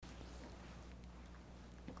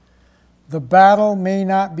The battle may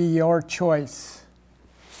not be your choice.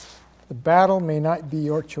 The battle may not be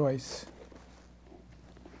your choice.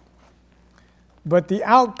 But the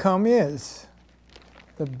outcome is.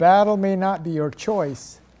 The battle may not be your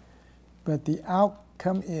choice, but the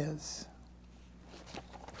outcome is.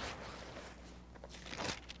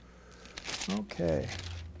 Okay.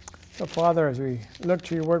 So, Father, as we look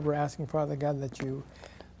to your word, we're asking, Father God, that you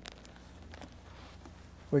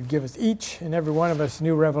would give us each and every one of us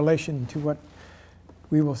new revelation to what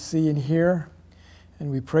we will see and hear. And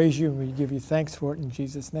we praise you and we give you thanks for it in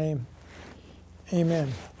Jesus' name. Amen.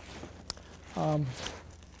 Of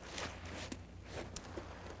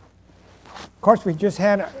course, we just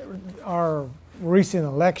had our recent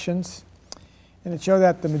elections, and it showed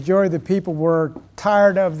that the majority of the people were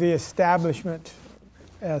tired of the establishment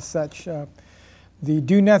as such. The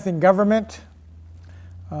do-nothing government,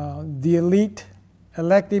 the elite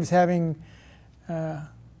electives having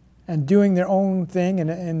and doing their own thing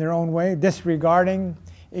in their own way, disregarding,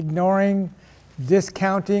 ignoring,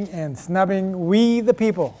 discounting, and snubbing we the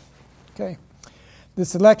people. Okay.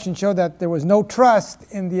 This election showed that there was no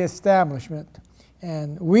trust in the establishment,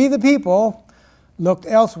 and we the people looked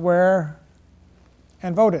elsewhere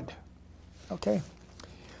and voted. Okay.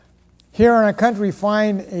 Here in our country, we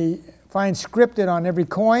find scripted on every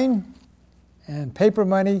coin and paper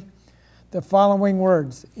money the following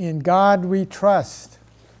words: "In God we trust."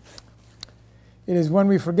 It is when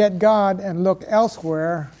we forget God and look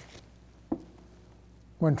elsewhere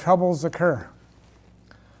when troubles occur.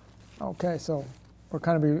 Okay, so we're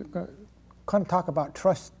kind of talk about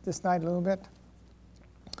trust this night a little bit.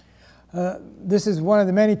 This is one of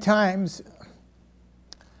the many times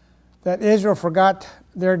that Israel forgot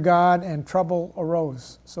their God and trouble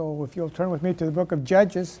arose. So if you'll turn with me to the book of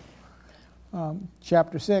Judges,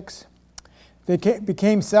 chapter 6. They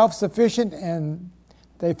became self-sufficient and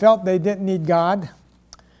they felt they didn't need God.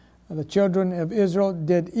 The children of Israel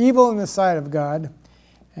did evil in the sight of God,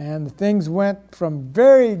 and things went from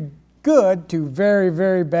very good to very,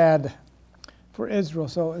 very bad for Israel.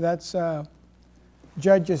 So that's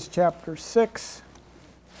Judges chapter 6,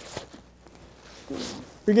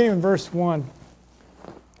 beginning in verse 1.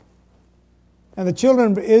 And the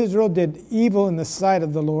children of Israel did evil in the sight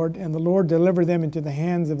of the Lord, and the Lord delivered them into the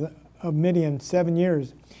hands of Midian 7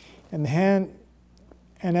 years.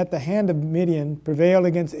 And at the hand of Midian prevailed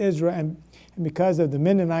against Israel, and because of the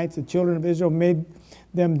Midianites, the children of Israel made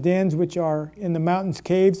them dens which are in the mountains,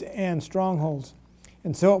 caves, and strongholds.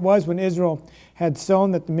 And so it was when Israel had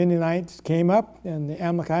sown that the Midianites came up, and the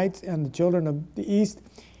Amalekites and the children of the east,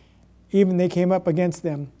 even they came up against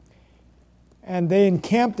them. And they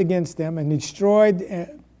encamped against them and destroyed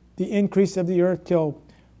the increase of the earth till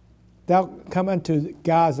thou come unto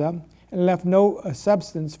Gaza, and left no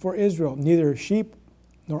substance for Israel, neither sheep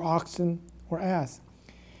nor oxen or ass.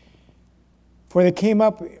 For they came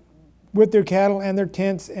up with their cattle and their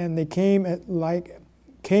tents, and they came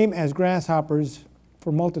as grasshoppers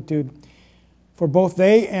for multitude. For both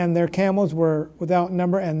they and their camels were without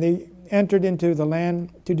number, and they entered into the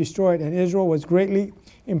land to destroy it. And Israel was greatly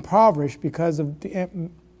impoverished because of the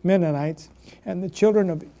Midianites, and the children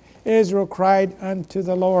of Israel cried unto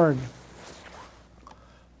the Lord.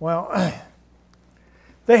 Well,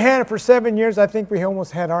 they had it for 7 years. I think we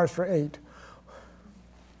almost had ours for 8.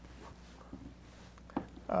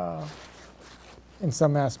 In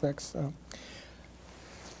some aspects.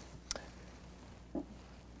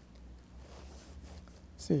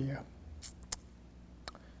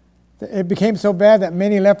 It became so bad that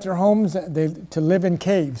many left their homes to live in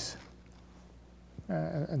caves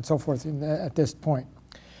and so forth at this point.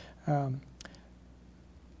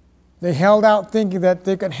 They held out thinking that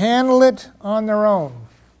they could handle it on their own.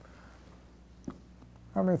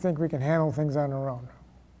 How many think we can handle things on our own?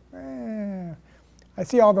 I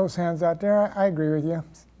see all those hands out there. I agree with you.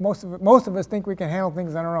 Most of us think we can handle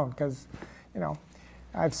things on our own because,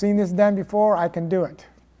 I've seen this done before. I can do it,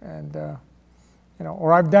 and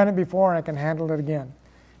or I've done it before and I can handle it again.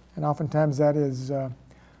 And oftentimes that is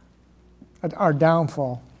our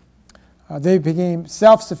downfall. They became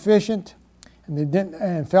self-sufficient,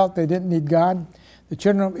 and felt they didn't need God. The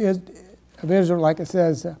children of Israel, like it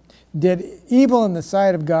says, did evil in the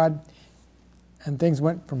sight of God, and things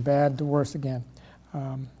went from bad to worse again.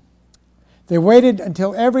 They waited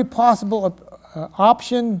until every possible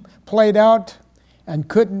option played out and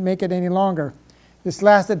couldn't make it any longer. This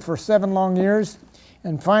lasted for 7 long years,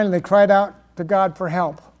 and finally they cried out to God for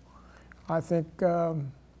help. I think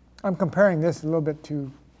I'm comparing this a little bit to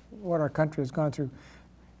what our country has gone through.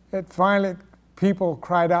 Finally, people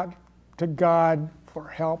cried out to God for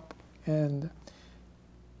help, and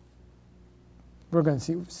we're going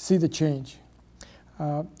to see the change.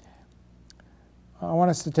 I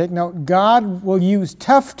want us to take note. God will use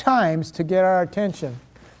tough times to get our attention.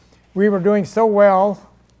 We were doing so well,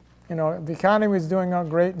 the economy was doing all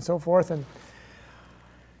great and so forth, and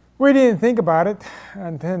we didn't think about it,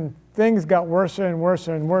 and then things got worse and worse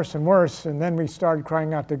and worse and worse, and then we started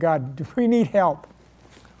crying out to God, do we need help?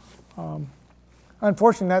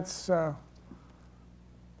 Unfortunately, that's all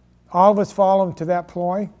of us fall into that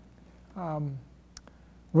ploy.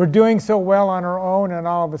 We're doing so well on our own, and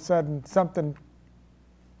all of a sudden something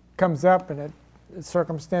comes up, and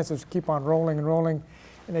circumstances keep on rolling and rolling,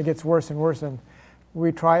 and it gets worse and worse, and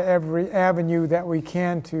we try every avenue that we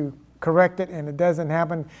can to correct it, and it doesn't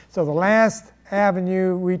happen. So the last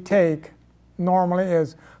avenue we take normally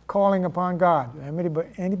is calling upon God.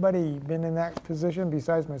 Anybody been in that position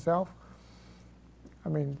besides myself? I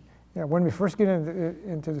mean, when we first get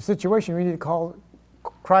into the situation, we need to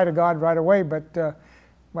cry to God right away, but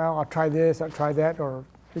I'll try this, I'll try that, or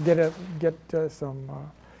get some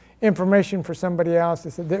information for somebody else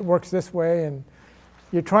that said it works this way, and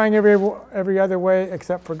you're trying every other way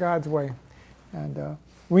except for God's way. And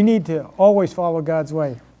we need to always follow God's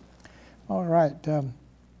way. All right.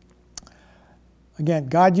 Again,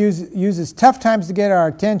 God uses tough times to get our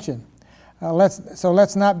attention.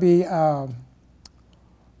 Let's not be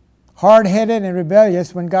hard-headed and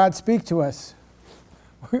rebellious when God speaks to us.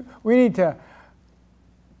 We need to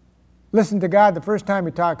listen to God the first time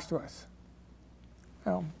He talks to us.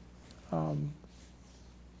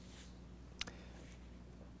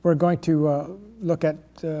 We're going to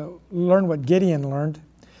learn what Gideon learned.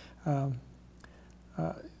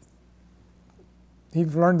 He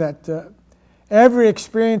learned that every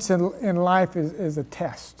experience in life is a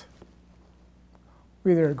test.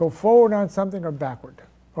 We either go forward on something or backward,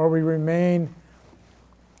 or we remain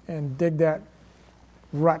and dig that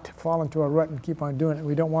rut, fall into a rut and keep on doing it.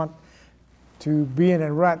 We don't want to be in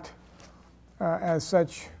a rut as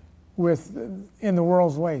such in the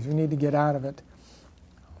world's ways. We need to get out of it.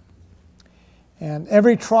 And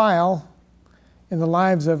every trial in the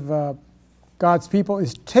lives of God's people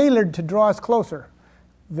is tailored to draw us closer.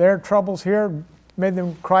 Their troubles here made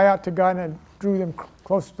them cry out to God, and it drew them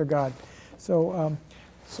closer to God. So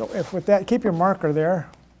if with that, keep your marker there.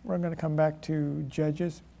 We're going to come back to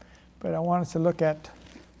Judges, but I want us to look at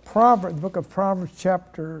the book of Proverbs,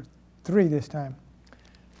 chapter 3 this time.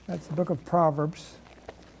 That's the book of Proverbs.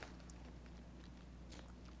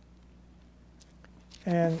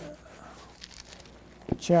 And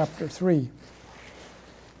chapter 3.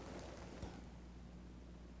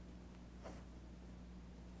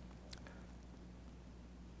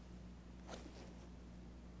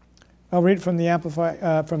 I'll read from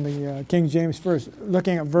the King James first,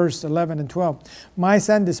 looking at verse 11 and 12. My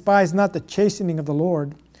son, despise not the chastening of the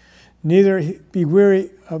Lord, neither be weary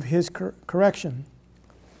of his correction.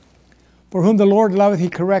 For whom the Lord loveth, he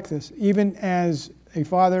correcteth, even as a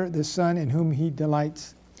father the son in whom he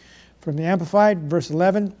delights. From the Amplified, verse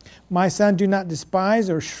 11, my son, do not despise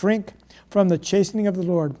or shrink from the chastening of the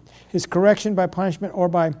Lord, his correction by punishment or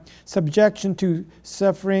by subjection to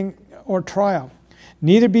suffering or trial.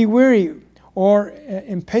 Neither be weary or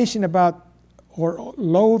impatient about or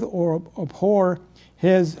loathe or abhor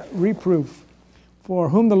his reproof. For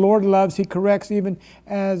whom the Lord loves, he corrects, even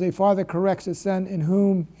as a father corrects a son in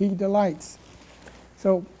whom he delights.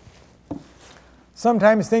 So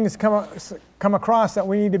sometimes things come across that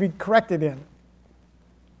we need to be corrected in.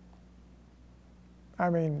 I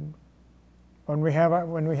mean, when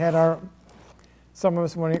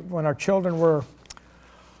our children were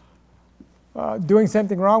doing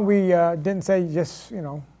something wrong, we didn't say just,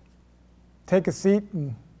 take a seat,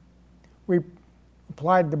 and we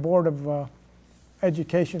applied the Board of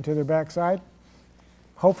Education to their backside.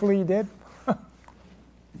 Hopefully you did.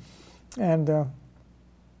 And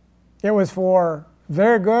it was for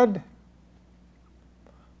their good.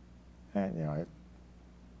 And,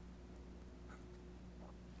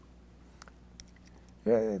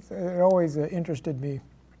 it always interested me,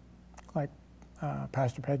 like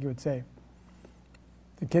Pastor Peggy would say.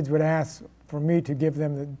 The kids would ask for me to give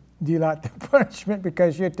them the deal out the punishment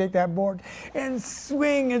because she'd take that board and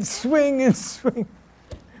swing and swing and swing.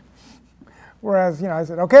 Whereas, I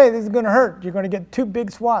said, okay, this is going to hurt. You're going to get 2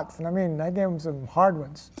 big swats. And I gave them some hard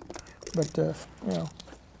ones. But,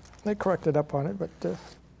 they corrected up on it, but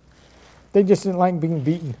they just didn't like being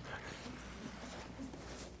beaten.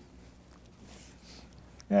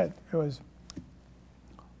 Yeah, it was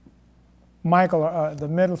Michael, the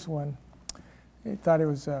middle one. He thought it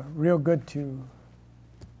was real good to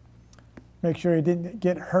make sure he didn't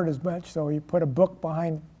get hurt as much, so he put a book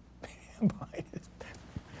behind his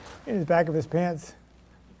in his back of his pants.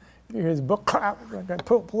 You hear his book clap,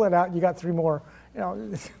 pull it out, you got 3 more.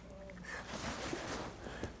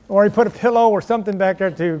 Or he put a pillow or something back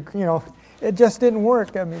there to, it just didn't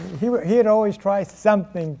work. I mean, he had always tried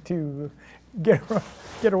something to get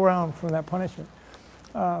around from that punishment,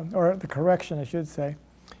 or the correction, I should say.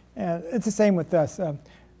 And it's the same with us.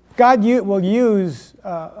 God will use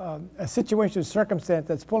a situation, a circumstance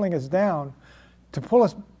that's pulling us down to pull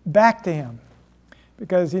us back to Him,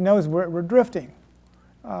 because He knows we're drifting.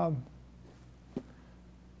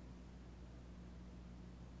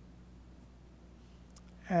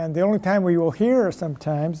 And the only time we will hear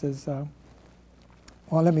sometimes is,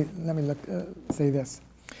 let me say this.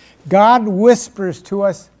 God whispers to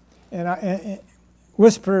us in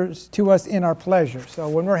our pleasure. So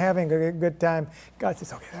when we're having a good time, God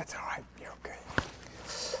says, "Okay, that's all right. You're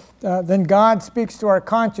okay." Then God speaks to our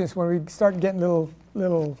conscience when we start getting a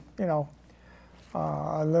little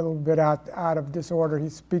bit out of disorder. He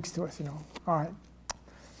speaks to us, all right.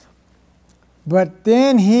 But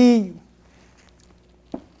then He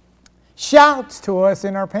shouts to us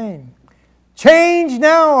in our pain, "Change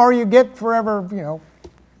now, or you get forever,"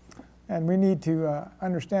 And we need to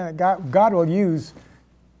understand that God will use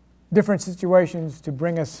different situations to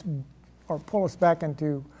bring us or pull us back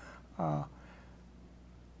into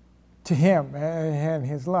to Him and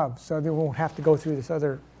His love, so they won't have to go through this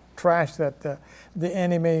other trash that the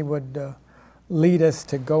enemy would lead us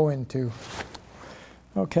to go into.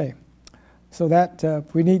 Okay, so that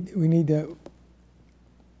we need to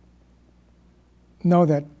know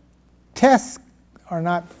that tests are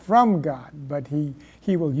not from God, but He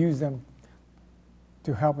will use them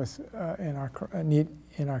to help us in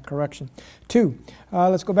our correction. 2,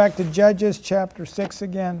 let's go back to Judges chapter 6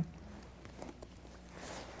 again.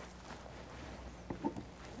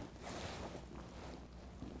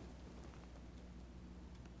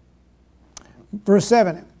 Verse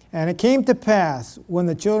 7, "And it came to pass, when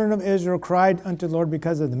the children of Israel cried unto the Lord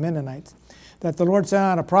because of the Mennonites, that the Lord sent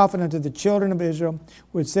out a prophet unto the children of Israel,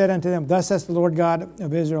 which said unto them, Thus says the Lord God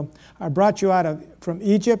of Israel, I brought you from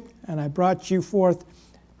Egypt, and I brought you forth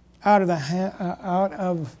out of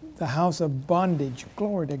the house of bondage."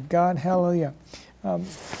 Glory to God, hallelujah.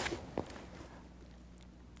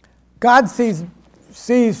 God sees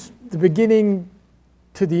the beginning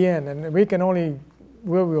to the end, and we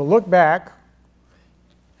will look back,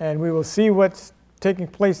 and we will see what's taking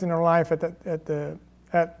place in our life at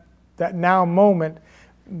that now moment,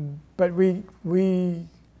 but we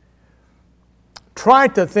try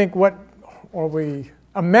to think we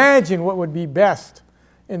imagine what would be best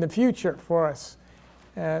in the future for us,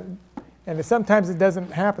 and sometimes it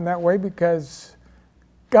doesn't happen that way because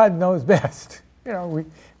God knows best. How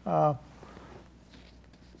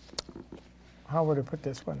would I put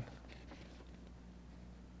this one?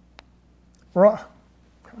 Here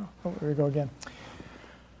we go again.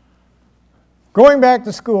 Going back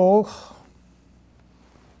to school,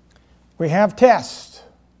 we have tests.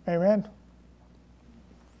 Amen?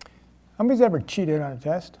 How many's ever cheated on a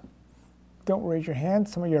test? Don't raise your hand.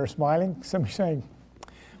 Some of you are smiling. Some of you are saying,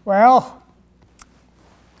 well,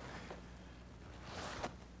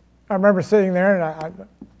 I remember sitting there and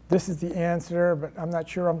this is the answer, but I'm not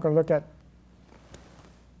sure I'm going to look at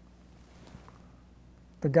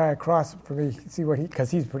the guy across from me, see what because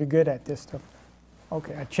he's pretty good at this stuff.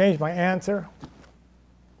 Okay, I changed my answer.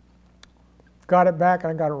 Got it back,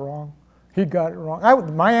 and I got it wrong. He got it wrong.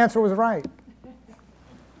 My answer was right.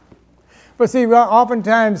 But see,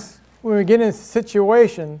 Oftentimes when we get in a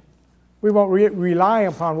situation, we won't rely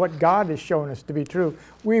upon what God has shown us to be true.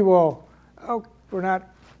 We will,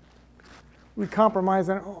 we compromise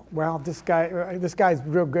on, this guy's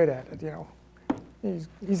real good at it,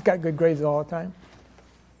 He's got good grades all the time.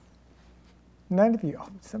 None of you,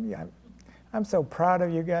 some of you, I'm so proud of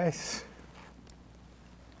you guys.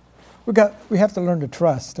 We have to learn to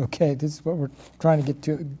trust. Okay, this is what we're trying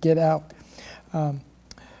to get out.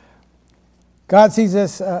 God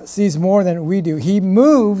sees more than we do. He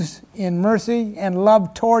moves in mercy and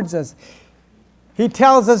love towards us. He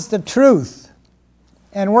tells us the truth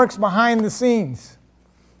and works behind the scenes.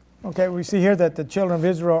 Okay, we see here that the children of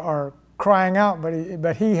Israel are crying out,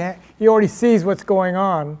 but he already sees what's going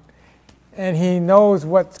on, and he knows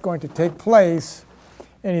what's going to take place,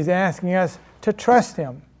 and he's asking us to trust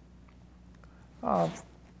him.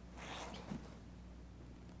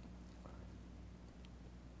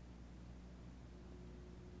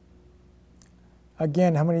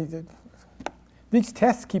 Again, how many? These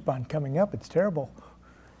tests keep on coming up. It's terrible.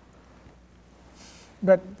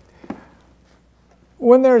 But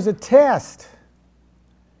when there's a test,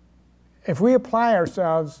 if we apply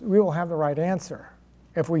ourselves, we will have the right answer.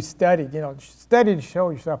 if we studied. Study to show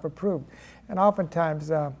yourself approved. And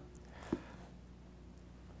oftentimes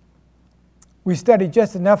we study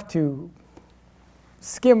just enough to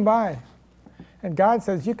skim by. And God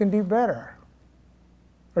says you can do better.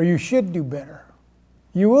 Or you should do better.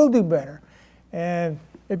 You will do better. And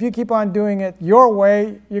if you keep on doing it your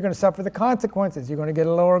way, you're going to suffer the consequences. You're going to get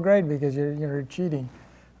a lower grade because you're cheating.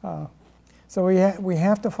 So we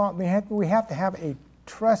have to have a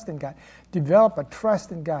trust in God. Develop a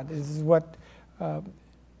trust in God. This is what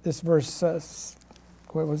this verse,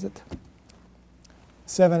 what was it?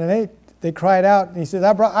 7 and 8. They cried out, and he says,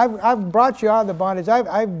 I've brought you out of the bondage.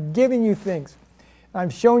 I've given you things.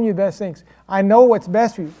 I've shown you the best things. I know what's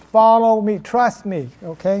best for you. Follow me. Trust me.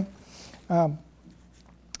 Okay? Now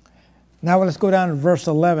let's go down to verse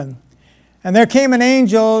 11. And there came an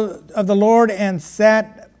angel of the Lord and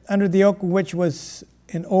sat under the oak which was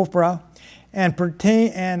in Ophrah, and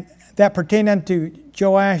that pertained unto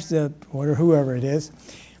Joash, or whoever it is,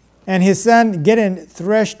 and his son Gideon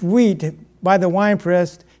threshed wheat by the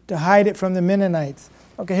winepress to hide it from the Mennonites.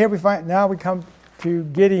 Okay, here we come to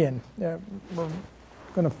Gideon. We're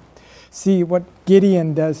going to see what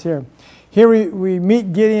Gideon does here. Here we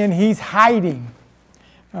meet Gideon. He's hiding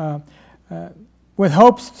with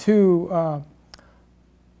hopes to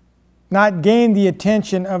not gain the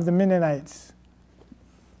attention of the Mennonites.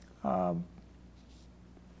 And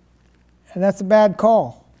that's a bad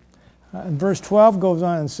call. And verse 12 goes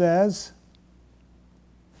on and says,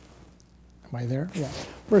 am I there? Yeah.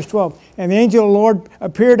 Verse 12, and the angel of the Lord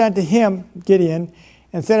appeared unto him, Gideon,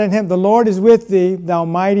 and said unto him, the Lord is with thee, thou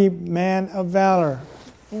mighty man of valor.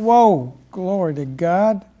 Whoa, glory to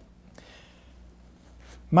God.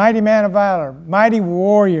 Mighty man of valor, mighty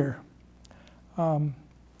warrior.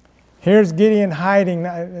 Here's Gideon hiding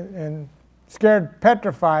and scared,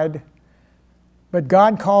 petrified, but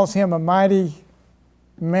God calls him a mighty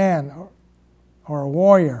man or a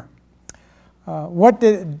warrior. What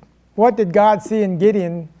did God see in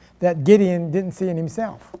Gideon that Gideon didn't see in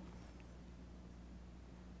himself?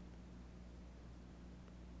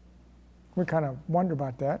 We kind of wonder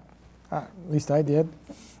about that. At least I did.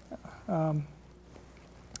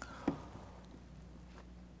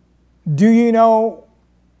 Do you know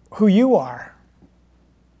who you are?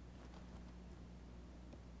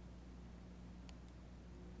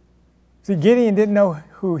 See, Gideon didn't know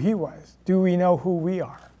who he was. Do we know who we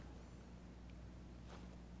are?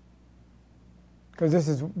 Because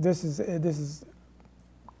this is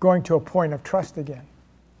going to a point of trust again.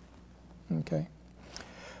 Okay.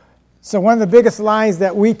 So one of the biggest lies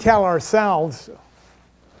that we tell ourselves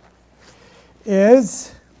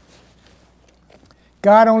is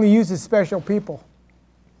God only uses special people.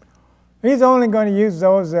 He's only going to use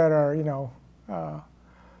those that are,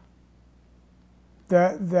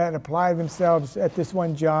 that apply themselves at this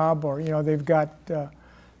one job, or they've got the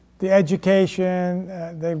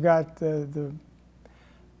education, they've got the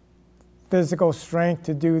physical strength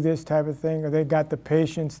to do this type of thing, or they've got the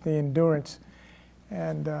patience, the endurance,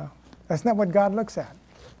 and that's not what God looks at.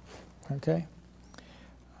 Okay.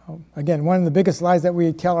 Again, one of the biggest lies that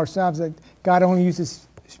we tell ourselves that God only uses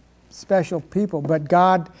special people, but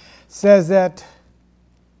God says that.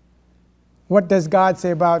 What does God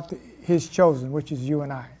say about His chosen, which is you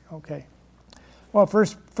and I? Okay. Well,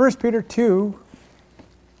 first Peter 2.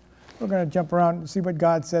 We're going to jump around and see what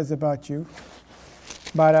God says about you,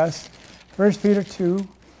 about us. 1 Peter 2.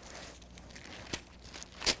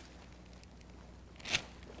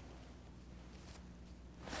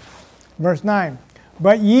 Verse 9.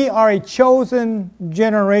 But ye are a chosen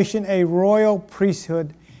generation, a royal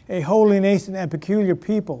priesthood, a holy nation, and peculiar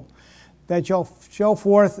people, that shall show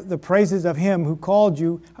forth the praises of him who called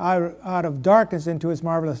you out of darkness into his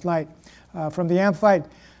marvelous light. From the Amplified.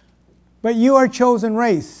 But you are a chosen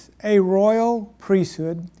race, a royal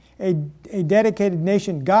priesthood, a dedicated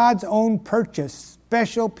nation, God's own purchased,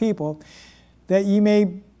 special people, that ye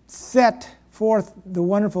may set forth the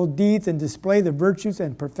wonderful deeds and display the virtues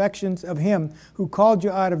and perfections of him who called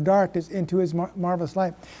you out of darkness into his marvelous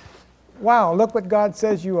light. Wow, look what God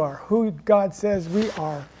says you are, who God says we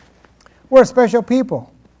are. We're a special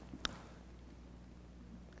people.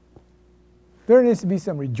 There needs to be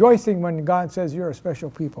some rejoicing when God says you're a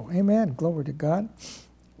special people. Amen. Glory to God.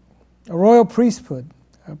 A royal priesthood,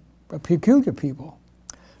 a peculiar people.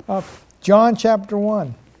 John chapter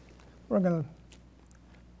 1. We're going to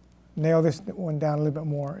nail this one down a little bit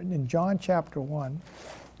more. In John chapter 1,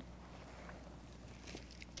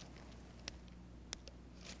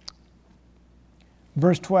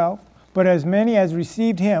 verse 12, but as many as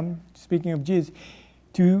received him, speaking of Jesus,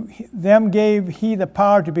 to them gave he the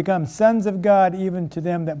power to become sons of God, even to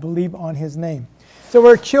them that believe on his name. So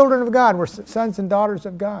we're children of God. We're sons and daughters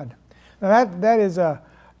of God. Now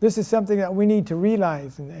this is something that we need to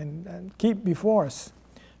realize and keep before us.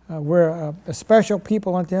 We're a special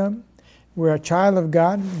people unto Him. We're a child of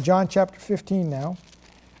God. John chapter 15 now.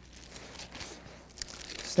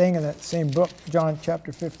 Staying in that same book, John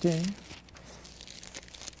chapter 15.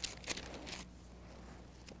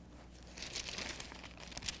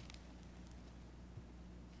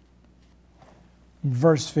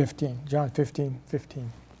 Verse 15, John 15:15.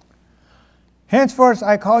 Henceforth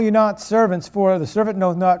I call you not servants, for the servant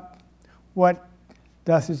knows not what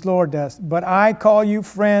doth his Lord does. But I call you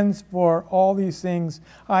friends, for all these things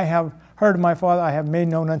I have heard of my Father, I have made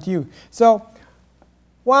known unto you. So,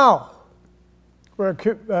 wow, we're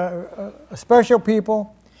a special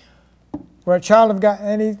people. We're a child of God,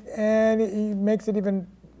 and he makes it even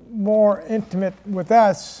more intimate with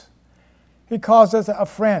us. He calls us a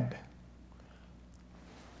friend.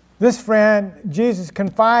 This friend, Jesus,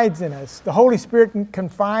 confides in us. The Holy Spirit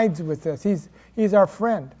confides with us. He's our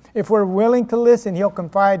friend. If we're willing to listen, He'll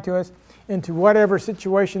confide to us into whatever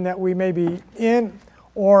situation that we may be in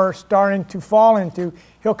or starting to fall into.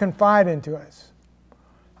 He'll confide into us.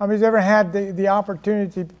 How many's ever had the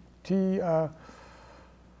opportunity we're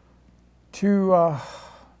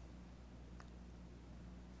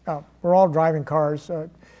all driving cars,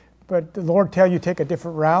 but the Lord tell you take a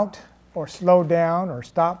different route, or slow down, or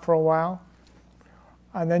stop for a while,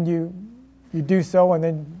 and then you do so, and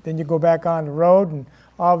then you go back on the road, and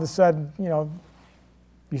all of a sudden,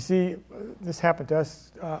 you see, this happened to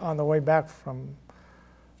us on the way back from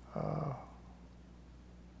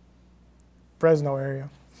Fresno area.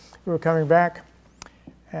 We were coming back,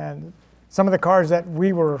 and some of the cars that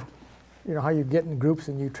we were, how you get in groups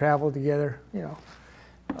and you travel together,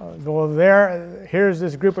 here's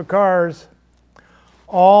this group of cars,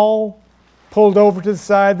 all pulled over to the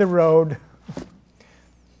side of the road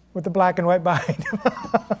with the black and white behind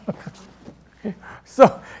them.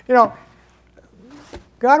 So,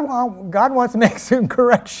 God wants to make some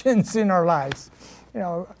corrections in our lives.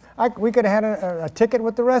 We could have had a ticket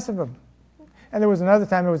with the rest of them. And there was another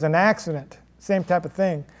time there was an accident, same type of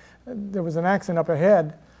thing. There was an accident up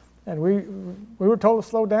ahead, and we were told to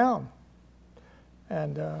slow down.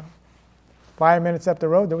 And 5 minutes up the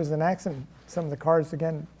road, there was an accident. Some of the cars,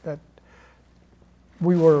 again, that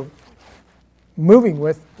we were moving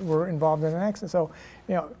with were involved in an accident. So,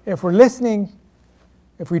 if we're listening,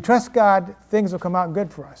 if we trust God, things will come out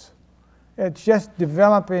good for us. It's just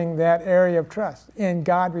developing that area of trust. In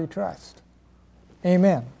God we trust.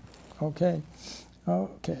 Amen. Okay,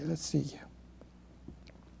 let's see.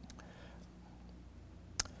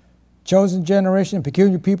 Chosen generation,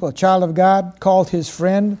 peculiar people, a child of God, called His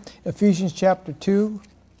friend. Ephesians chapter 2.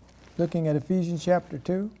 Looking at Ephesians chapter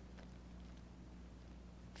 2.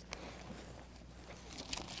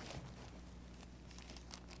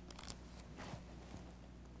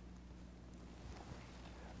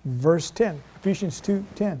 Verse 10, Ephesians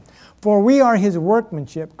 2:10. For we are His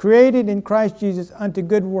workmanship, created in Christ Jesus unto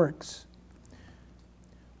good works,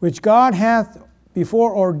 which God hath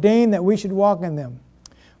before ordained that we should walk in them.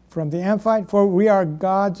 From the Amplified, for we are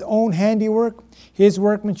God's own handiwork, His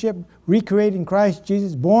workmanship, recreated in Christ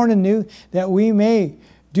Jesus, born anew, that we may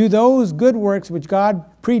do those good works which God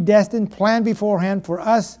predestined, planned beforehand for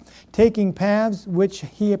us, taking paths which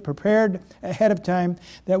He had prepared ahead of time,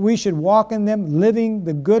 that we should walk in them, living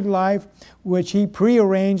the good life which He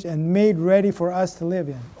prearranged and made ready for us to live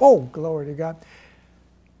in. Oh, glory to God.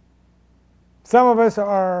 Some of us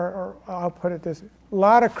are, I'll put it this way, a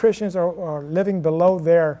lot of Christians are living below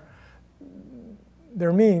their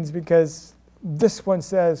means, because this one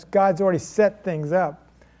says God's already set things up,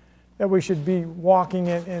 that we should be walking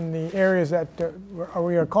in the areas that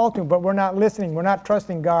we are called to, but we're not listening. We're not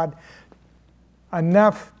trusting God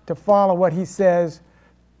enough to follow what He says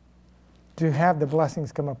to have the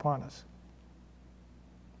blessings come upon us.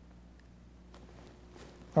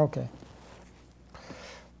 Okay.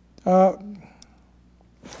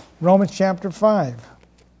 Romans chapter 5.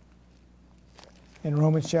 In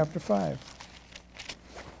Romans chapter 5.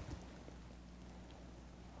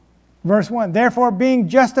 Verse 1, therefore, being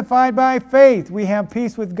justified by faith, we have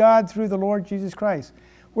peace with God through the Lord Jesus Christ.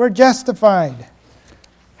 We're justified.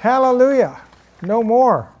 Hallelujah. No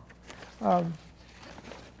more. And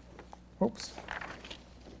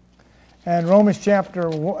Romans chapter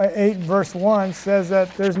 8, verse 1 says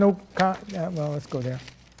that there's no... let's go there.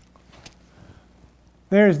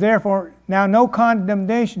 There is therefore now no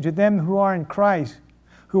condemnation to them who are in Christ,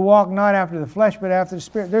 who walk not after the flesh, but after the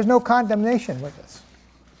Spirit. There's no condemnation with us.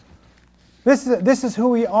 This is who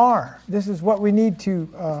we are. This is what we need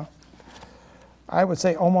to I would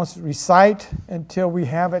say, almost recite until we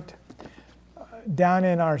have it down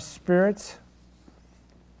in our spirits.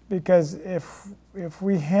 Because if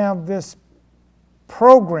we have this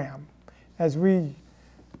program as we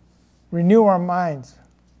renew our minds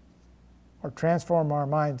or transform our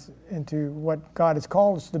minds into what God has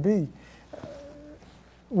called us to be,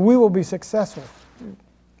 we will be successful.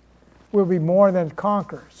 We'll be more than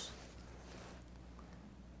conquerors.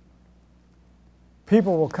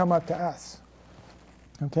 People will come up to us.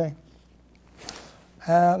 Okay?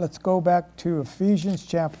 Let's go back to Ephesians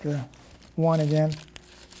chapter 1 again.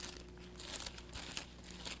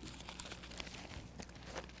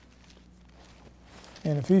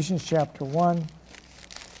 In Ephesians chapter 1,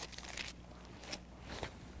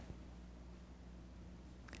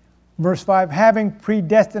 verse 5, having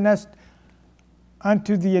predestined us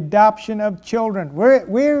unto the adoption of children.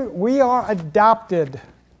 We are adopted.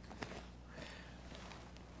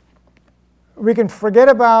 We can forget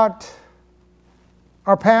about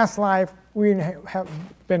our past life. We have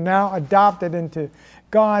been now adopted into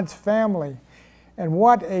God's family. And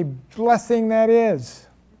what a blessing that is.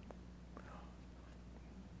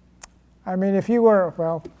 I mean, if you were,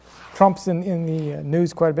 well, Trump's in the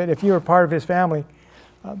news quite a bit. If you were part of his family,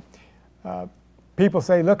 people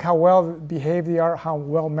say, look how well behaved they are, how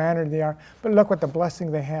well mannered they are. But look what the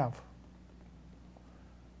blessing they have.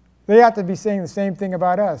 They have to be saying the same thing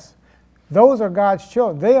about us. Those are God's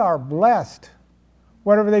children. They are blessed.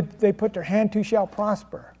 Whatever they put their hand to shall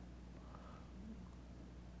prosper.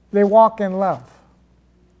 They walk in love.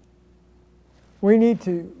 We need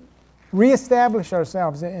to reestablish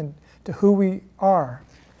ourselves into who we are.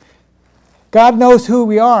 God knows who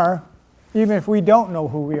we are, even if we don't know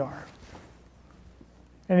who we are.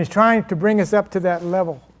 And He's trying to bring us up to that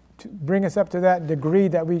level, to bring us up to that degree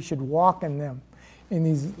that we should walk in them in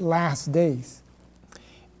these last days.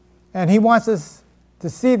 And He wants us to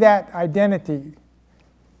see that identity.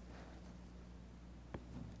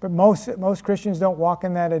 But most Christians don't walk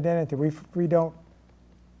in that identity. We don't,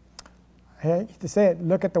 I hate to say it,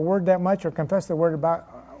 look at the Word that much or confess the Word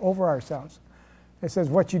over ourselves. It says,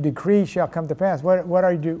 what you decree shall come to pass. What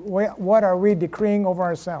are we decreeing over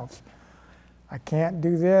ourselves? I can't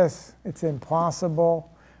do this. It's impossible.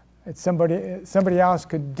 It's somebody else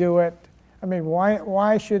could do it. I mean,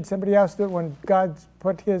 why should somebody else do it when God's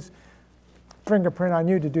put His fingerprint on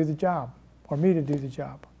you to do the job, or me to do the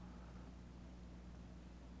job?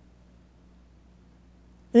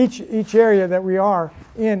 Each area that we are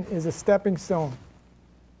in is a stepping stone.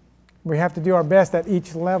 We have to do our best at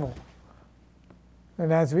each level.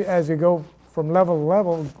 And as we go from level to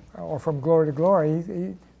level, or from glory to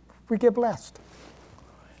glory, we get blessed.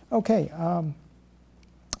 Okay,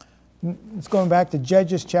 let's go back to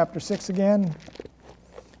Judges chapter 6 again.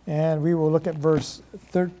 And we will look at verse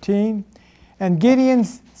 13. And Gideon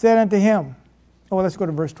said unto him, let's go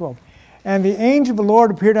to verse 12. And the angel of the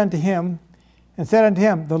Lord appeared unto him, and said unto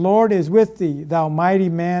him, the Lord is with thee, thou mighty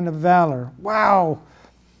man of valor. Wow!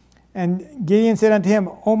 And Gideon said unto him,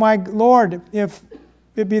 O my Lord, if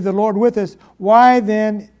it be the Lord with us, why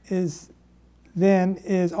then is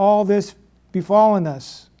all this befallen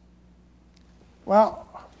us? Well,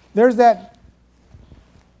 there's that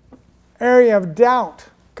area of doubt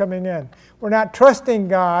coming in. We're not trusting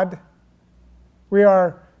God. We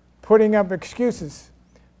are putting up excuses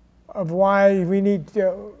of why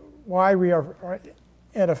we are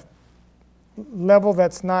at a level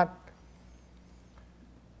that's not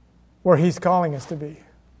where He's calling us to be.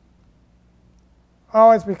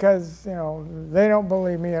 Oh, it's because, they don't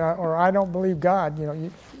believe me, or I don't believe God.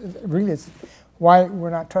 Really, it's why we're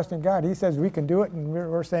not trusting God. He says we can do it, and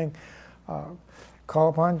we're saying, call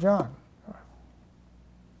upon John.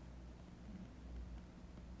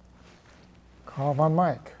 Call upon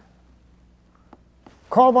Mike.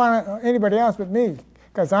 Call upon anybody else but me,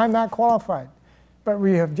 because I'm not qualified. But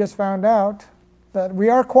we have just found out that we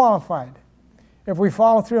are qualified. If we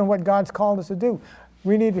follow through on what God's called us to do,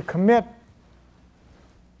 we need to commit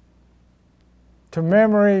to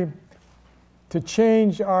memory, to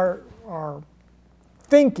change our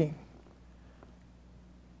thinking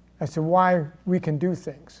as to why we can do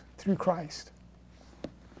things through Christ.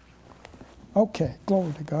 Okay,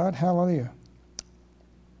 glory to God, hallelujah.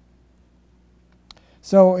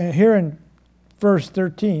 So here in verse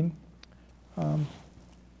 13,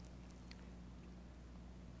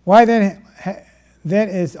 why then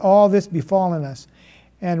is all this befallen us?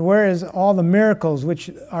 And where is all the miracles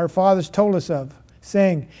which our fathers told us of,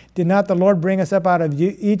 saying, did not the Lord bring us up out of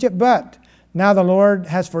Egypt? But now the Lord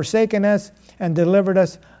has forsaken us and delivered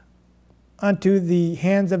us unto the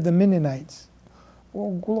hands of the Midianites.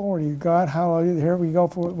 Oh, glory to God, hallelujah. Here we go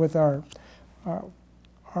with our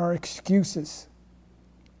our excuses.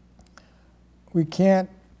 We can't.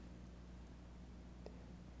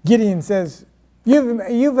 Gideon says,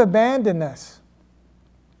 "You've abandoned us,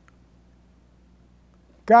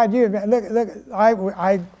 God. Look.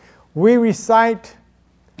 We recite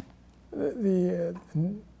the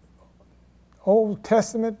Old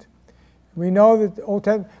Testament. We know that the Old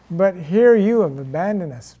Testament, but here you have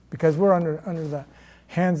abandoned us because we're under the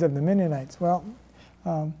hands of the Midianites." Well,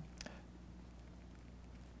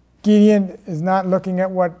 Gideon is not looking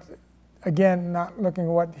at what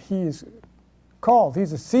he is called.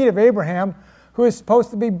 He's a seed of Abraham who is supposed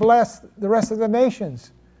to be blessed the rest of the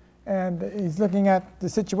nations. And he's looking at the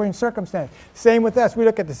situation, circumstance. Same with us. We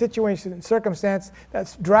look at the situation and circumstance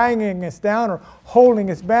that's dragging us down or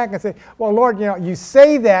holding us back and say, "Well, Lord, you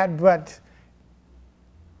say that, but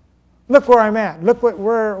look where I'm at. Look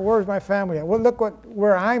where's my family at? Well, look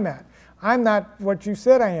where I'm at. I'm not what you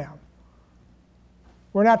said I am."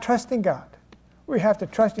 We're not trusting God. We have to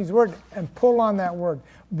trust His word and pull on that word,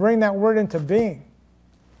 bring that word into being.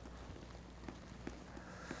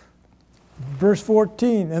 Verse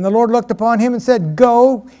 14, "And the Lord looked upon him and said,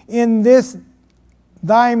 Go in this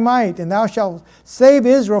thy might, and thou shalt save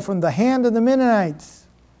Israel from the hand of the Midianites."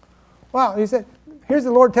 Wow, he said, here's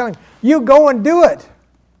the Lord telling you, go and do it.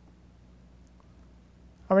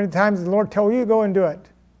 How many times did the Lord tell you, go and do it?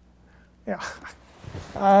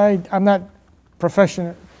 I'm not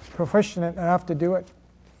proficient enough to do it.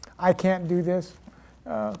 I can't do this.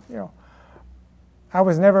 I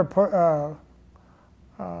was never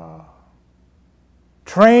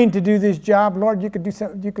trained to do this job. Lord, you could do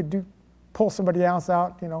something. You could pull somebody else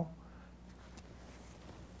out.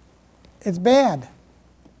 It's bad.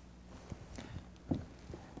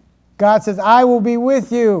 God says, "I will be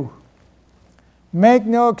with you. Make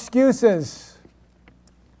no excuses."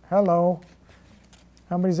 Hello.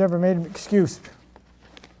 Somebody's ever made an excuse?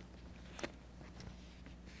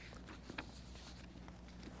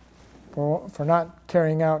 For not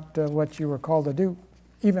carrying out what you were called to do,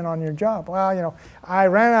 even on your job. Well, I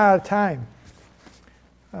ran out of time.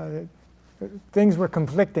 Things were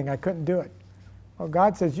conflicting. I couldn't do it. Well,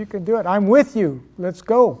 God says, you can do it. I'm with you. Let's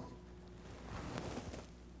go.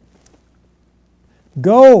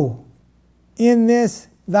 Go in this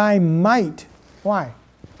thy might. Why?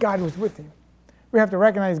 God was with him. We have to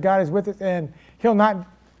recognize God is with us and He'll not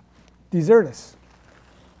desert us.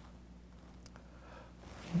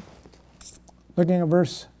 Looking at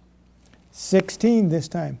verse 16 this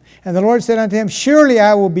time. "And the Lord said unto him, Surely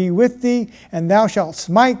I will be with thee, and thou shalt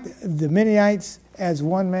smite the Midianites as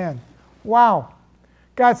one man." Wow.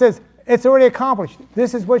 God says, it's already accomplished.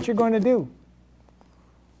 This is what you're going to do.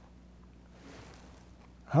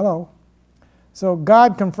 Hello. So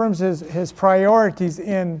God confirms his priorities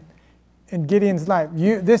in Gideon's life.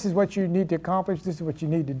 This is what you need to accomplish. This is what you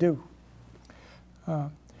need to do.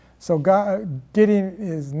 So Gideon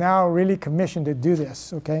is now really commissioned to do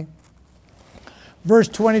this. Okay. Verse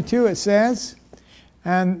 22 it says,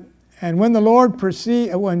 and when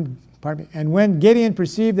Gideon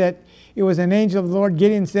perceived that it was an angel of the Lord,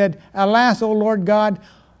 Gideon said, "Alas, O Lord God,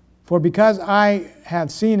 for because I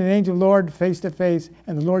have seen an angel of the Lord face to face."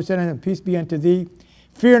 And the Lord said unto him, "Peace be unto thee.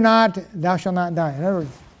 Fear not, thou shalt not die." In other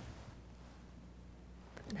words,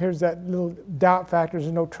 here's that little doubt factor.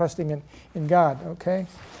 There's no trusting in God. Okay,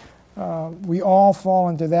 we all fall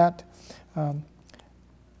into that.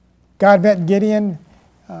 God met Gideon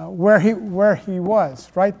where he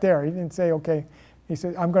was, right there. He didn't say, okay. He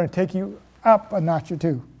said, "I'm going to take you up a notch or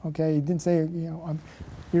two." Okay, he didn't say,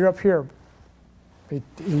 you're up here. He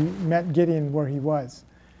met Gideon where he was.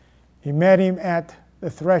 He met him at the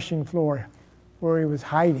threshing floor where he was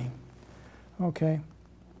hiding. Okay.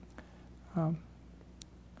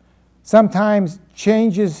 Sometimes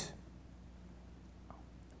changes.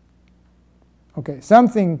 Okay,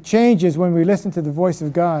 something changes when we listen to the voice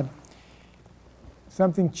of God.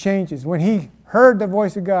 Something changes. When he heard the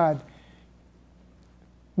voice of God,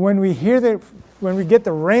 when we get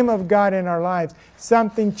the rhema of God in our lives,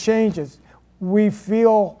 something changes. We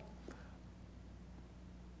feel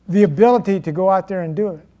the ability to go out there and do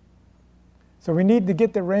it. So we need to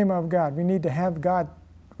get the rhema of God. We need to have God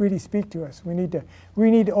really speak to us. We need to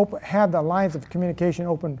have the lines of communication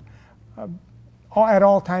open at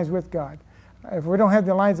all times with God. If we don't have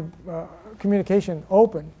the lines of communication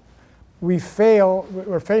open, we're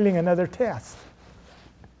failing another test.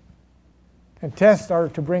 And tests are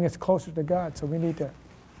to bring us closer to God, so we need to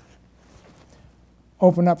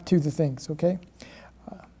open up to the things, okay?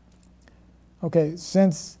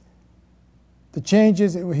 Since the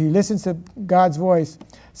changes, he listens to God's voice,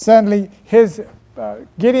 suddenly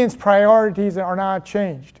Gideon's priorities are now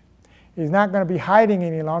changed. He's not going to be hiding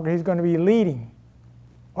any longer. He's going to be leading.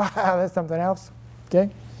 Wow, that's something else. Okay?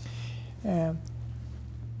 And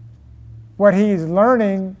what he's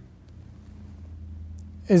learning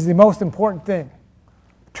is the most important thing,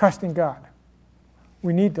 trusting God.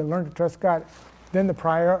 We need to learn to trust God. Then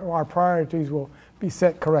our priorities will be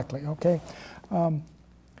set correctly. Okay?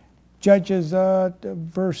 Judges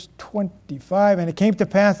verse 25, and it came to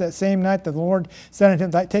pass that same night that the Lord said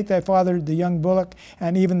unto him, take thy father the young bullock,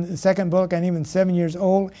 and even the second bullock, and even 7 years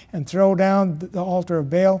old, and throw down the altar of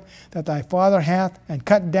Baal that thy father hath, and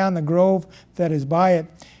cut down the grove that is by it,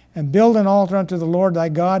 and build an altar unto the Lord thy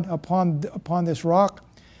God upon this rock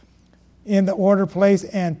in the order place,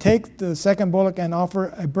 and take the second bullock and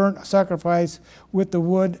offer a burnt sacrifice with the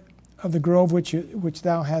wood of the grove which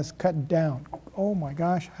thou hast cut down. Oh my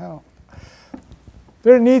gosh, how?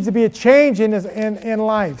 There needs to be a change in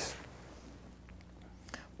lives.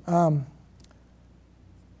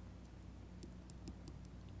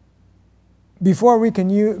 Before we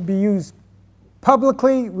can be used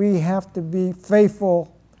publicly, we have to be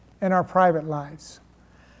faithful in our private lives.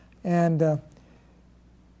 And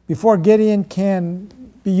before Gideon can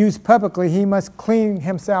be used publicly, he must clean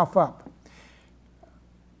himself up.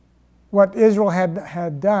 What Israel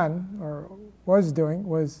had done, or was doing,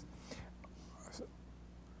 was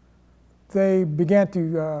they began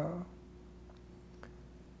to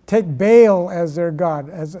take Baal as their god,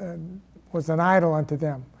 as was an idol unto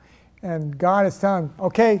them. And God is telling them,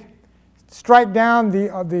 okay, strike down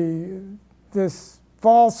this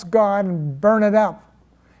false god and burn it up,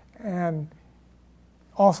 and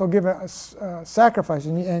also give a sacrifice.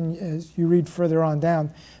 And as you read further on down,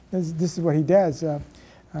 this is what he does.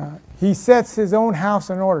 He sets his own house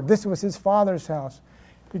in order. This was his father's house.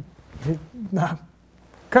 He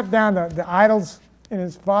cut down the idols in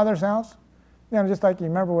his father's house. Just like you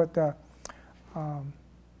remember what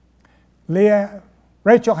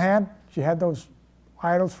Rachel had. She had those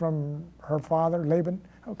idols from her father, Laban.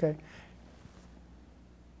 Okay.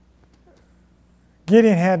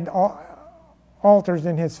 Gideon had altars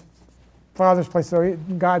in his father's place. So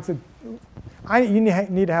God said, you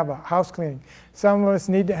need to have a house cleaning. Some of us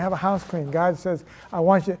need to have a house clean. God says, I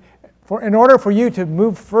want you, in order for you to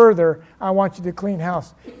move further, I want you to clean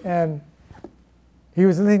house. And he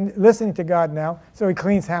was listening to God now, so he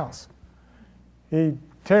cleans house. He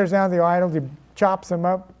tears down the idols, he chops them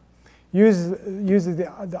up, uses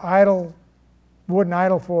the idol, wooden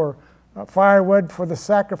idol for firewood for the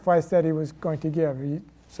sacrifice that he was going to give.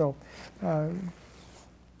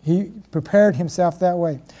 He prepared himself that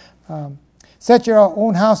way. Set your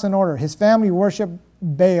own house in order. His family worshiped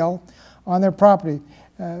Baal on their property.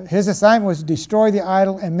 His assignment was to destroy the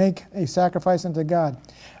idol and make a sacrifice unto God.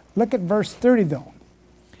 Look at verse 30 though.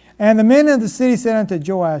 And the men of the city said unto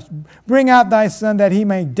Joash, bring out thy son that he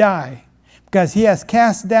may die, because he has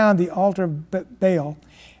cast down the altar of Baal,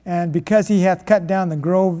 and because he hath cut down the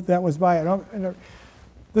grove that was by it.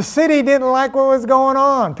 The city didn't like what was going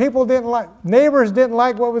on. Neighbors didn't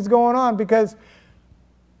like what was going on because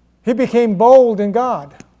he became bold in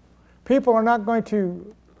God. People are not going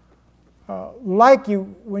to like you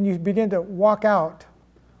when you begin to walk out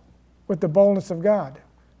with the boldness of God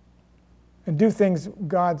and do things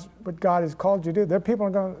what God has called you to do. There people are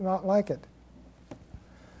going to not like it.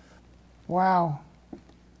 Wow.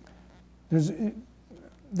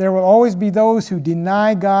 There will always be those who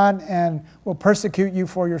deny God and will persecute you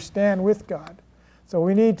for your stand with God. So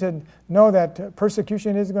we need to know that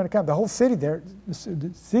persecution is going to come. The whole city there, the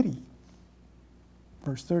city,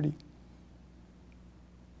 verse 30.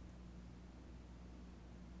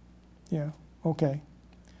 Yeah, okay.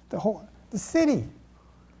 The city,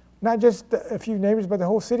 not just a few neighbors, but the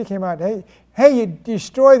whole city came out. Hey, you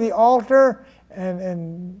destroy the altar,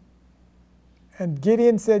 and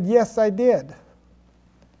Gideon said, yes, I did.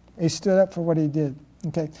 He stood up for what he did.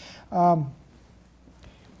 Okay.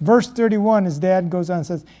 Verse 31, his dad goes on and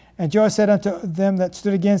says, and Joash said unto them that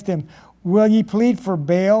stood against him, will ye plead for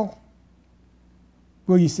Baal?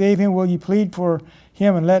 Will ye save him? Will ye plead for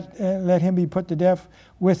him and let him be put to death?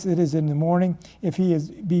 With it is in the morning. If he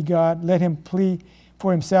be God, let him plead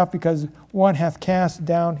for himself, because one hath cast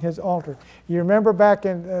down his altar. You remember back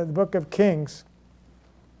in the book of Kings,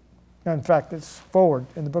 in fact, it's forward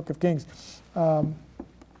in the book of Kings,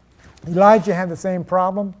 Elijah had the same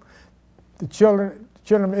problem. The children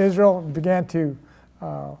of Israel began to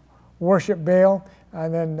worship Baal,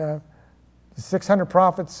 and then the 600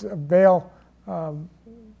 prophets of Baal,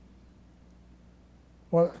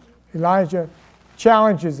 Elijah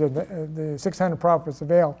challenges the 600 prophets of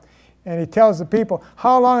Baal, and he tells the people,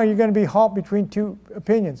 how long are you going to be halt between two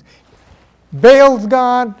opinions? Baal's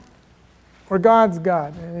God We're God's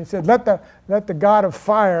God. And he said, let the God of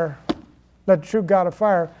fire, let the true God of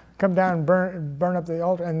fire come down and burn up the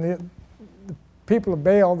altar. And the people of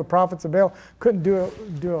Baal, the prophets of Baal, couldn't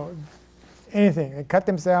do anything. They cut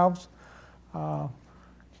themselves.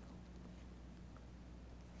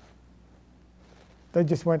 They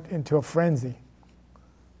just went into a frenzy.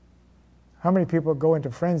 How many people go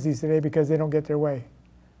into frenzies today because they don't get their way?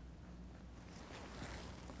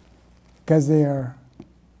 Because they are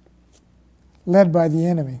led by the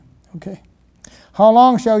enemy. Okay. How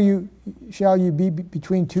long shall you be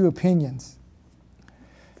between two opinions?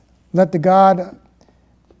 Let the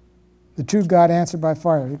true God answer by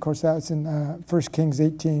fire. Of course, that's in 1 Kings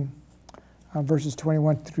 18, verses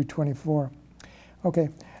 21 through 24. Okay.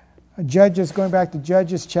 Judges, going back to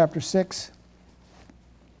Judges chapter 6,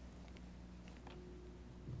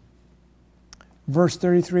 verse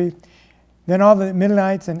 33. Then all the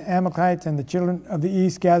Midianites and Amalekites and the children of the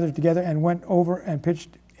east gathered together and went over and pitched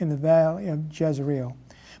in the valley of Jezreel.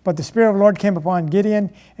 But the Spirit of the Lord came upon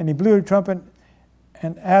Gideon, and he blew a trumpet,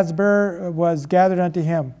 and Asbur was gathered unto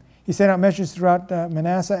him. He sent out messengers throughout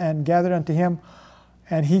Manasseh and gathered unto him.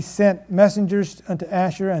 And he sent messengers unto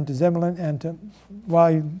Asher and to Zebulun and to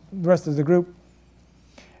the rest of the group.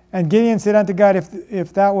 And Gideon said unto God,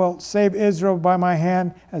 if thou wilt save Israel by my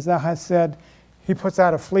hand, as thou hast said. He puts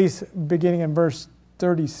out a fleece beginning in verse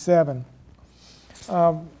 37.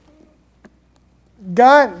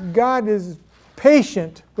 God is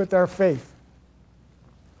patient with our faith.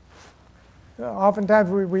 Oftentimes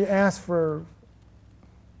we ask for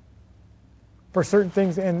certain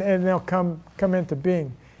things and they'll come into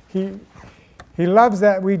being. He loves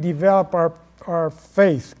that we develop our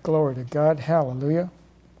faith. Glory to God. Hallelujah.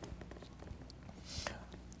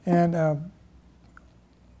 And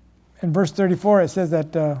in verse 34 it says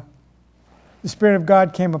that the Spirit of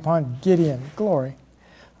God came upon Gideon. Glory.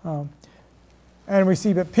 And we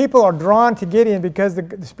see that people are drawn to Gideon because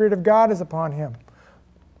the Spirit of God is upon him.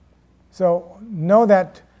 So know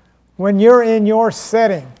that when you're in your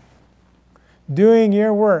setting, doing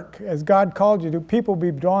your work as God called you to, people will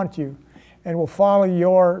be drawn to you and will follow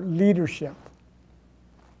your leadership.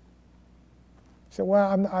 So,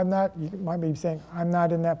 well, I'm not, you might be saying, I'm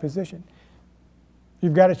not in that position.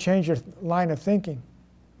 You've got to change your line of thinking.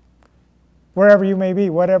 Wherever you may be,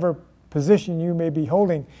 whatever position you may be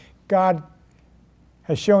holding, God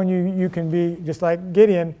has shown you can be, just like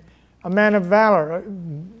Gideon, a man of valor.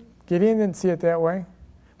 Gideon didn't see it that way,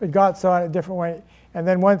 but God saw it a different way. And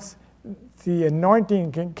then once the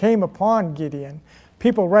anointing came upon Gideon,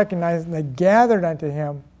 people recognized and they gathered unto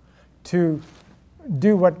him to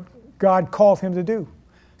do what God called him to do.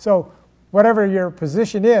 So whatever your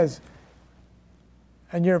position is,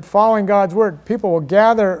 and you're following God's word, people will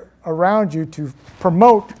gather around you to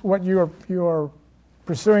promote what you're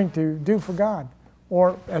pursuing to do for God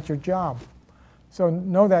or at your job. So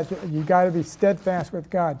know that you got to be steadfast with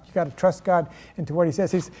God. You got to trust God into what he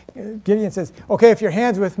says. Gideon says, okay, if your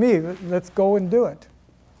hand's with me, let's go and do it.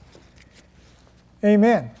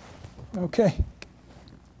 Amen. Okay.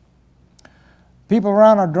 People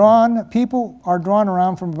are drawn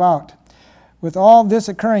around from about. With all this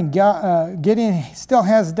occurring, Gideon still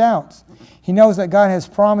has doubts. He knows that God has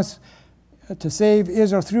promised to save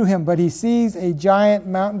Israel through him, but he sees a giant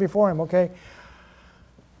mountain before him. Okay,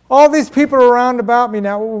 all these people are around about me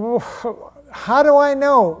now. How do I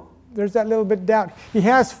know? There's that little bit of doubt. He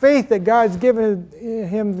has faith that God's given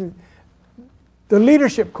him the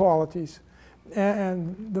leadership qualities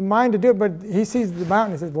and the mind to do it, but he sees the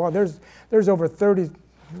mountain and says, well, there's over 30,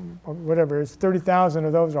 or whatever, it's 30,000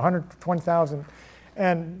 of those, or 120,000,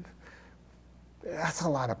 and that's a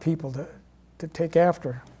lot of people to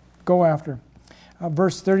go after.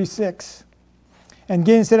 Verse 36, and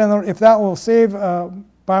Gideon said, if thou wilt save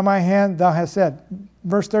by my hand, thou hast said.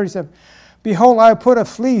 Verse 37, behold, I put a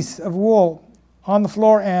fleece of wool on the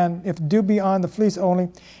floor, and if dew be on the fleece only,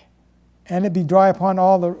 and it be dry upon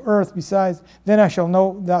all the earth besides, then I shall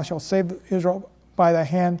know thou shalt save Israel by thy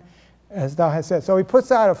hand, as thou hast said. So he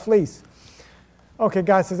puts out a fleece. Okay,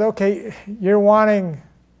 God says, okay, you're wanting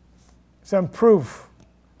some proof.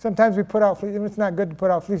 Sometimes we put out fleece. It's not good to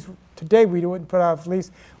put out fleece. Today we wouldn't put out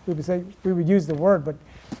fleece. We would use the word, but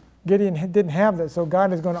Gideon didn't have that. So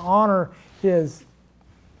God is going to honor his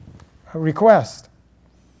request.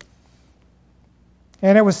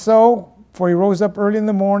 And it was so, for he rose up early in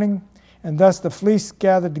the morning, and thus the fleece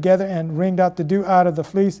gathered together and wringed out the dew out of the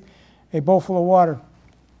fleece, a bowlful of water.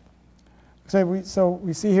 So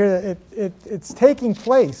we see here that it's taking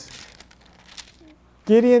place.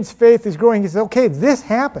 Gideon's faith is growing. He says, okay, this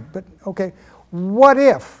happened, but okay, what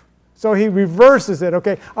if? So he reverses it.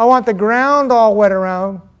 Okay, I want the ground all wet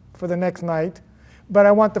around for the next night, but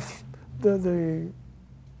I want the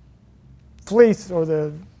fleece or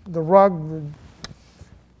the rug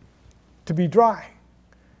to be dry.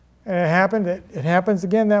 And it happened. It happens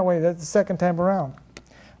again that way. That's the second time around.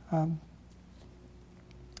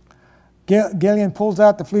 Gideon pulls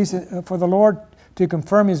out the fleece for the Lord to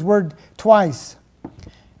confirm his word twice.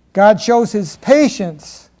 God shows his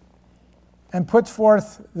patience and puts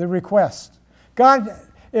forth the request. God,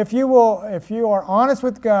 if you are honest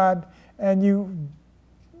with God and you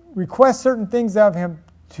request certain things of him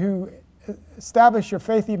to establish your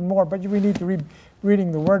faith even more, but we need to read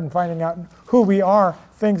reading the word and finding out who we are,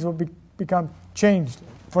 things will become changed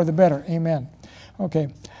for the better. Amen. Okay.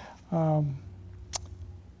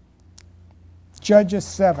 Judges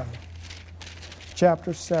 7,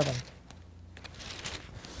 chapter 7.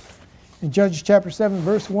 In Judges chapter 7,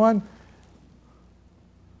 verse 1,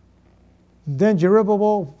 then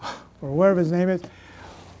Jerubbaal, or whatever his name is,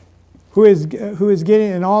 who is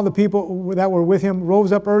Gideon, and all the people that were with him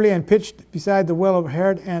rose up early and pitched beside the well of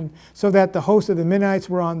Harod, and so that the host of the Midianites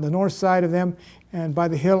were on the north side of them and by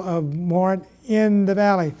the hill of Moran in the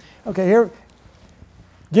valley. Okay, here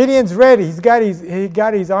Gideon's ready. He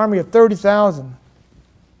got his army of 30,000.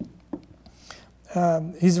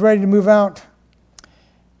 He's ready to move out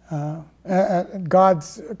at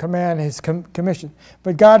God's command, his commission.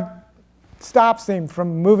 But God stops him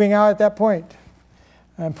from moving out at that point.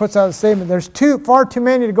 And puts out a statement, there's far too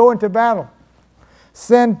many to go into battle.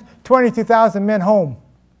 Send 22,000 men home.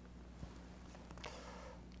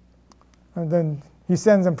 And then he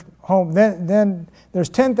sends them home. Then there's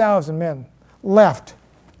 10,000 men left.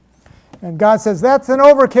 And God says, that's an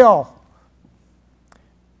overkill.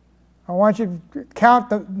 I want you to count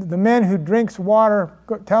the men who drinks water,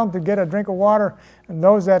 tell them to get a drink of water, and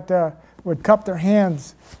those that would cup their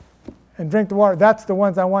hands and drink the water, that's the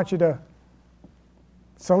ones I want you to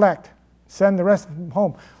select. Send the rest of them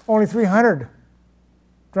home. Only 300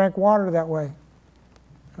 drank water that way.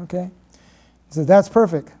 Okay? So that's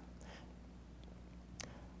perfect.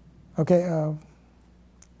 Okay,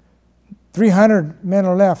 300 men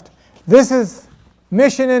are left. This is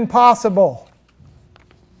mission impossible.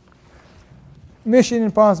 Mission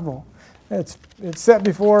impossible. It's set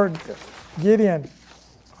before Gideon.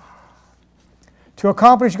 To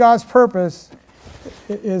accomplish God's purpose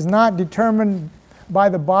is not determined by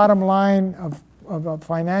the bottom line of a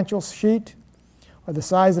financial sheet or the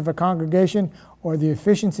size of a congregation or the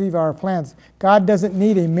efficiency of our plans. God doesn't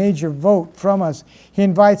need a major vote from us. He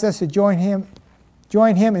invites us to join him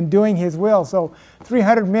in doing his will. So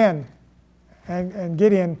 300 men and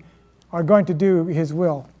Gideon are going to do his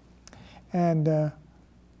will. And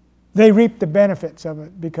they reap the benefits of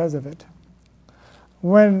it because of it.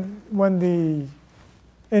 When the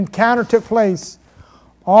encounter took place,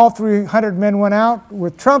 all 300 men went out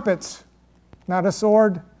with trumpets, not a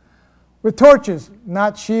sword, with torches,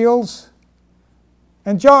 not shields,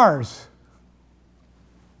 and jars.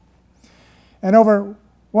 And over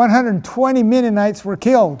 120 Midianites were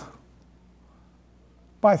killed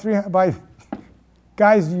by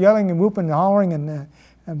guys yelling and whooping and hollering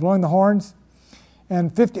and blowing the horns.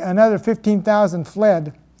 And another 15,000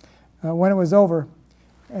 fled when it was over.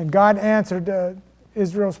 And God answered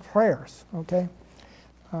Israel's prayers. Okay?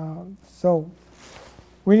 So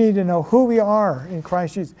we need to know who we are in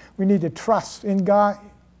Christ Jesus. We need to trust in God.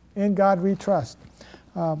 In God we trust.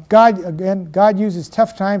 God uses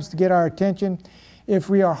tough times to get our attention if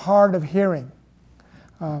we are hard of hearing.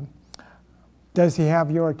 Does he have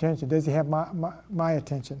your attention? Does he have my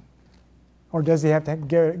attention? Or does he have to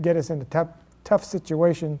get us into tough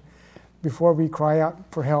situation before we cry out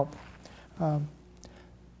for help?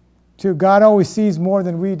 God always sees more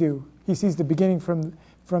than we do. He sees the beginning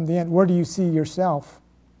from the end. Where do you see yourself?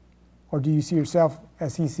 Or do you see yourself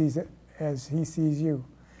as he sees it, as he sees you?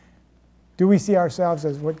 Do we see ourselves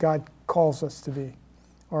as what God calls us to be?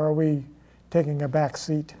 Or are we taking a back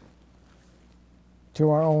seat to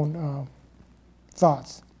our own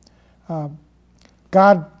thoughts?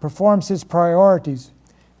 God performs his priorities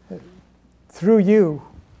through you,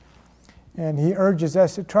 and he urges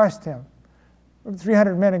us to trust him.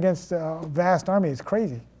 300 men against a vast army is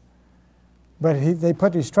crazy. But they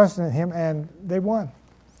put his trust in him, and they won.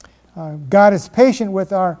 God is patient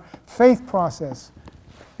with our faith process.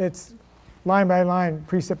 It's line by line,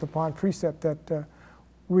 precept upon precept that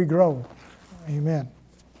we grow. Amen.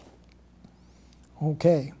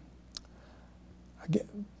 Okay.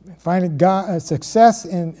 Finally, success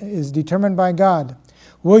is determined by God.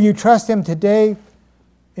 Will you trust him today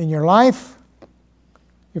in your life,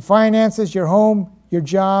 your finances, your home, your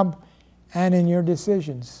job, and in your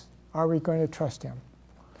decisions? Are we going to trust him?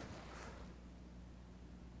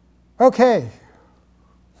 Okay.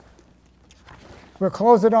 We'll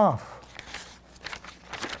close it off.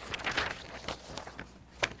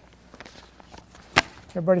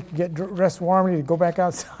 Everybody can get dressed warmly to go back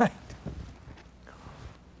outside.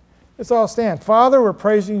 Let's all stand. Father, we're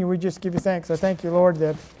praising you. We just give you thanks. I thank you, Lord,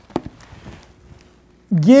 that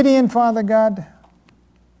Gideon, Father God,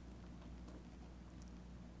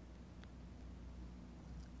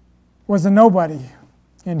 was a nobody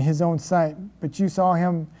in his own sight, but you saw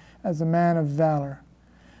him as a man of valor.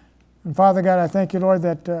 And Father God, I thank you, Lord,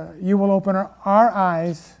 that you will open our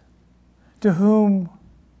eyes to whom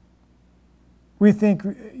we think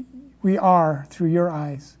we are through your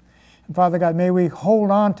eyes. And Father God, may we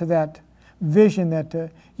hold on to that vision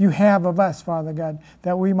that you have of us, Father God,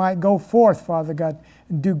 that we might go forth, Father God,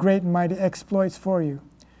 and do great and mighty exploits for you.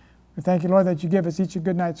 We thank you, Lord, that you give us each a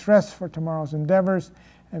good night's rest for tomorrow's endeavors,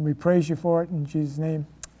 and we praise you for it in Jesus' name.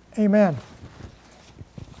 Amen.